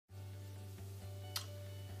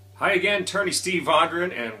Hi again, Attorney Steve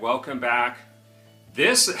Vondran, and welcome back.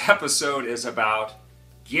 This episode is about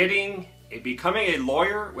becoming a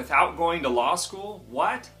lawyer without going to law school.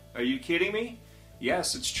 What? Are you kidding me?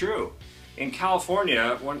 Yes, it's true. In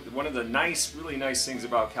California, one of the really nice things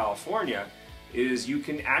about California is you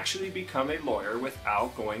can actually become a lawyer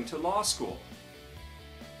without going to law school.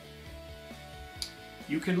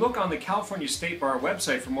 You can look on the California State Bar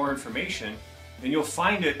website for more information, and you'll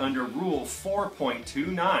find it under Rule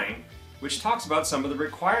 4.29, which talks about some of the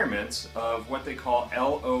requirements of what they call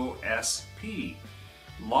LOSP,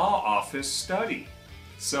 Law Office Study.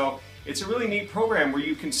 So it's a really neat program where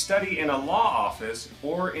you can study in a law office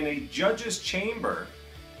or in a judge's chamber,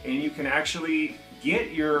 and you can actually get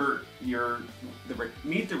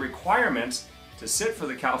meet the requirements to sit for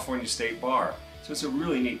the California State Bar. So it's a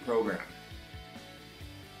really neat program.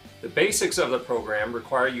 The basics of the program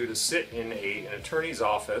require you to sit in an attorney's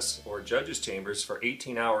office or judge's chambers for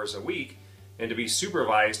 18 hours a week and to be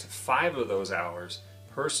supervised 5 of those hours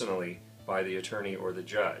personally by the attorney or the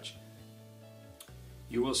judge.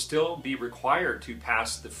 You will still be required to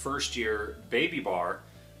pass the first year baby bar,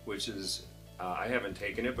 which is, I haven't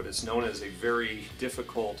taken it, but it's known as a very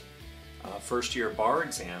difficult first year bar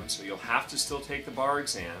exam. So you'll have to still take the bar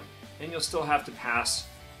exam, and you'll still have to pass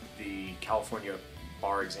the California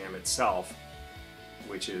bar exam itself,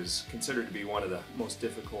 which is considered to be one of the most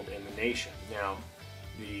difficult in the nation. Now,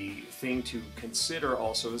 the thing to consider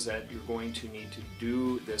also is that you're going to need to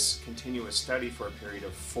do this continuous study for a period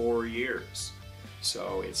of 4 years.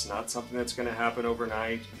 So it's not something that's going to happen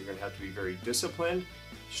overnight. You're going to have to be very disciplined,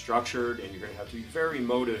 structured, and you're going to have to be very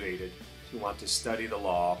motivated to want to study the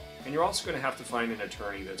law. And you're also going to have to find an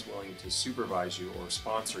attorney that's willing to supervise you or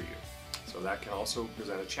sponsor you. So that can also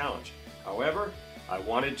present a challenge. However, I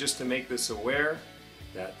wanted just to make this aware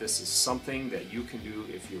that this is something that you can do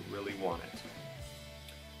if you really want it.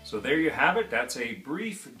 So there you have it. That's a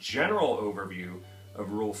brief general overview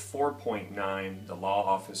of Rule 4.9, the Law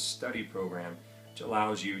Office Study Program, which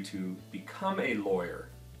allows you to become a lawyer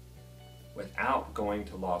without going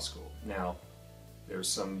to law school. Now, there's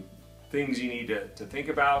some things you need to think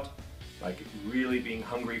about, like really being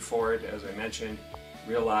hungry for it. As I mentioned,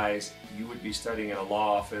 realize you would be studying in a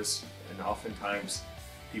law office, and oftentimes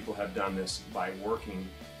people have done this by working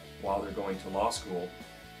while they're going to law school,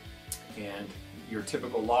 and your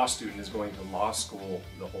typical law student is going to law school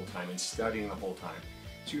the whole time and studying the whole time.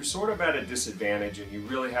 So you're sort of at a disadvantage, and you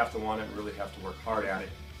really have to want it, really have to work hard at it,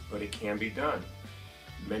 but it can be done.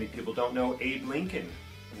 Many people don't know Abe Lincoln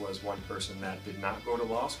was one person that did not go to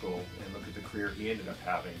law school, and look at the career he ended up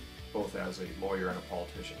having, both as a lawyer and a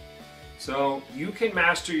politician. So you can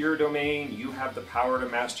master your domain. You have the power to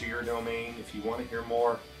master your domain. If you want to hear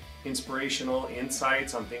more inspirational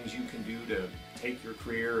insights on things you can do to take your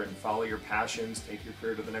career and follow your passions, take your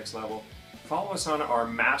career to the next level, follow us on our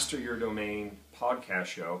Master Your Domain podcast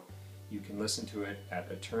show. You can listen to it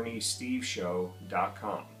at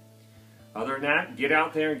attorneysteveshow.com. Other than that, get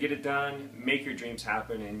out there and get it done, make your dreams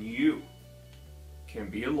happen, and you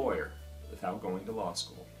can be a lawyer without going to law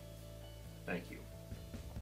school. Thank you.